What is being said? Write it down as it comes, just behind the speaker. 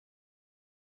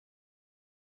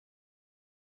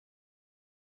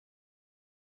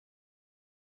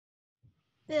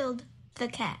Build the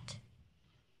cat.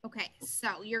 Okay,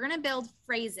 so you're going to build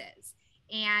phrases.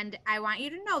 And I want you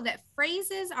to know that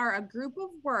phrases are a group of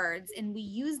words and we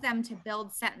use them to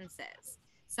build sentences.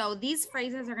 So these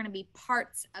phrases are going to be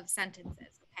parts of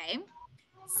sentences, okay?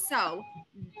 So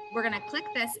we're going to click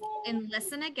this and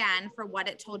listen again for what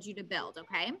it told you to build,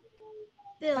 okay?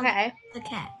 Build Okay. the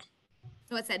cat.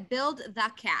 So it said build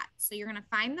the cat. So you're going to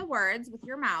find the words with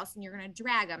your mouse and you're going to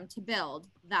drag them to build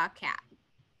the cat.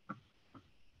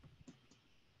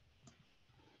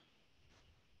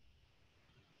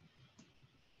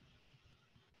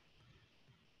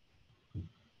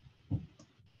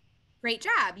 Great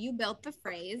job. You built the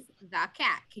phrase the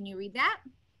cat. Can you read that?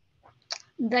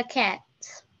 The cat.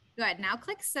 Good. Now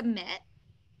click submit.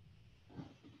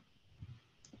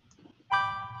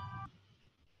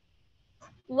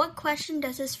 What question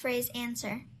does this phrase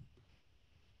answer?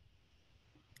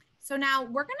 So now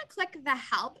we're going to click the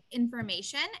help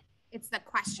information. It's the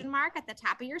question mark at the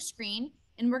top of your screen,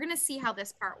 and we're going to see how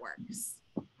this part works.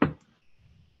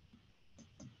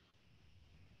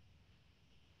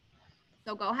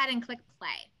 So go ahead and click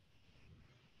play.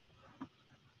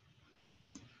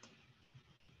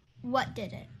 What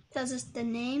did it? Tells us the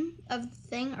name of the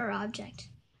thing or object.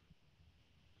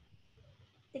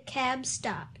 The cab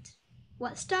stopped.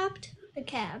 What stopped? The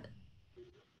cab.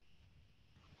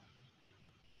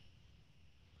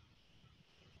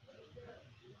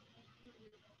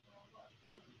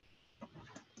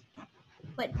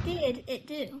 What did it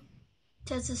do?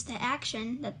 Tells us the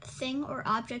action that the thing or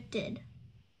object did.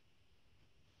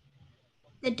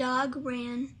 The dog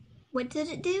ran. What did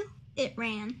it do? It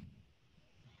ran.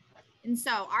 And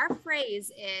so our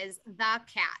phrase is the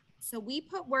cat. So we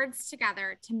put words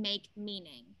together to make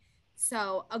meaning.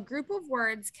 So a group of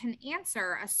words can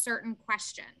answer a certain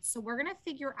question. So we're going to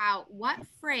figure out what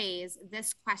phrase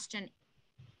this question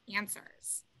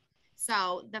answers.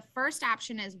 So the first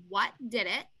option is what did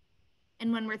it?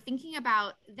 And when we're thinking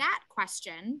about that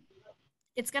question,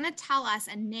 it's going to tell us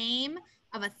a name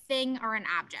of a thing or an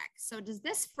object. So does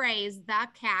this phrase, the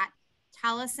cat,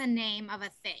 tell us a name of a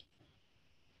thing?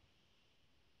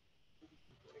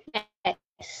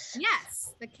 Yes.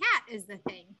 Yes, the cat is the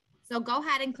thing. So go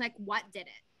ahead and click what did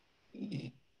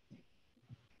it?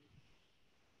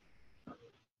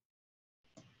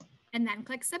 And then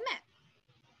click submit.